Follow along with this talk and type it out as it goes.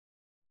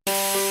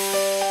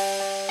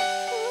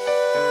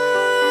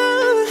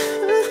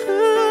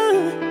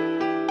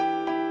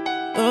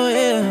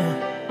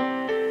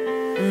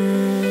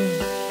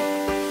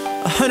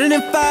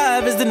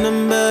105 is the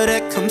number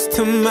that comes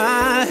to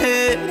my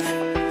head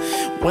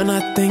when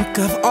I think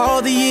of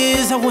all the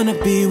years I wanna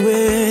be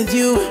with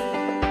you.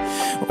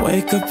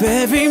 Wake up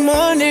every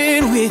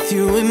morning with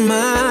you in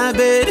my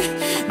bed.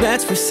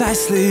 That's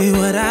precisely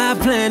what I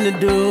plan to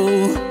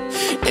do.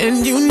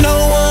 And you know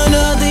one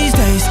of these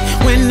days,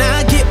 when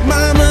I get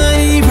my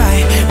money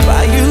right,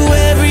 buy you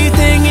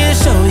everything and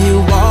show you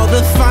all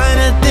the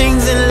finer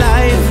things in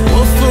life.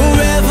 We'll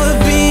forever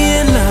be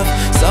in love,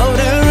 so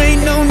there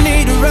ain't no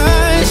need to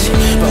rush.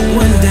 But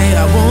one day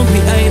I won't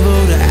be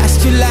able to ask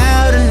you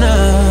loud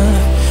enough.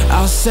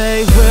 I'll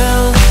say,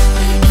 will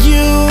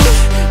you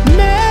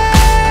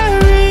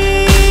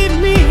marry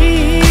me?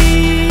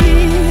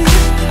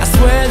 I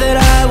swear that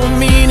I will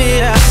mean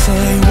it. I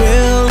say,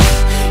 will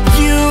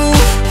you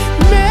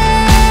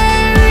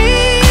marry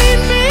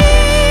me?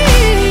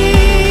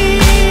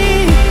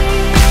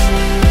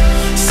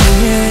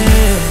 Sing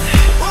it.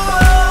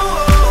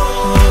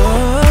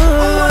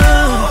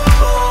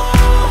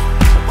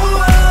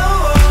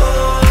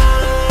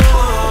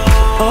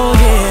 Oh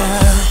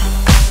yeah.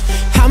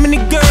 How many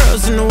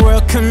girls in the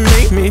world can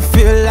make me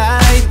feel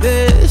like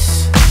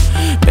this?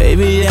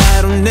 Baby,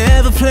 I don't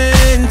never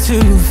plan to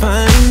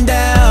find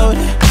out.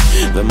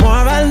 The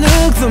more I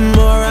look, the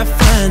more I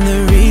find the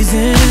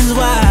reasons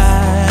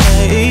why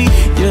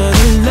you're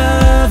the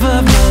love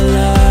of my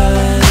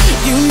life.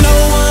 You know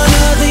one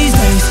of these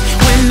days,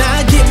 when I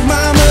get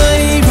my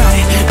money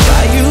right,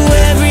 buy you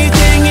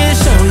everything and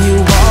show you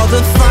all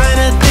the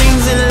finer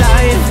things in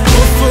life.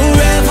 We'll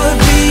forever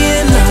be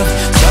in love,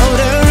 so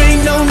there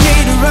ain't no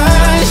need to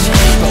rush.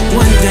 But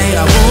one day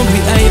I won't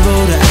be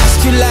able to ask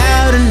you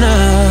loud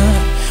enough.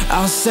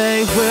 I'll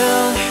say,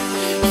 will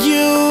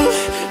you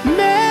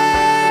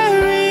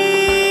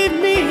marry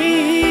me?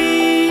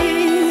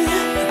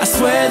 I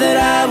swear that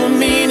I will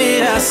mean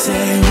it. I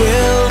say,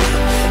 will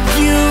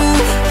you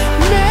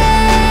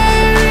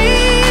marry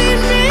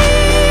me?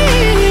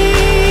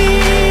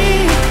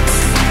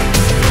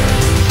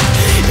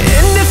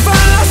 And if I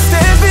lost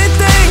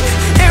everything,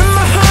 in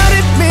my heart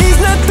it means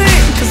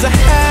nothing, 'cause I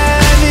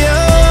have you,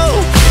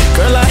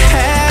 girl, I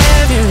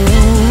have you.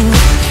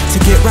 To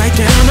get right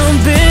down on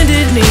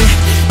bended knee,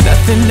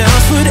 nothing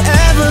else would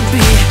ever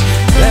be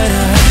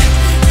better,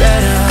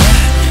 better.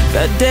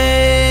 The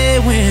day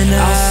when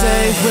I'll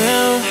say,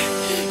 will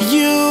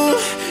you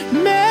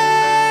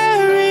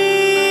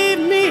marry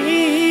me?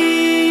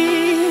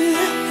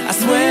 I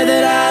swear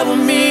that I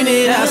will mean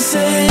it. I'll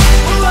say,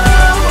 yeah.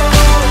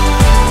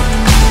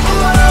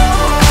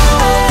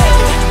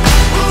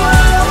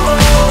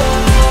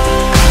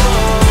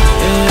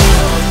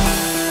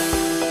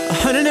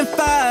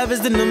 105 is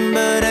the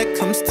number that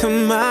comes to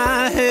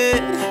my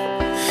head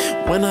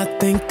when I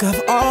think of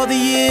all the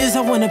years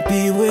I wanna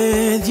be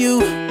with you.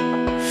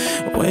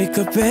 Wake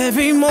up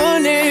every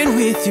morning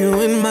with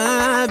you in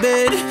my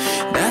bed.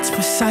 That's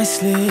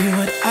precisely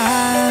what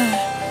I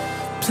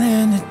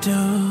plan to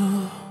do.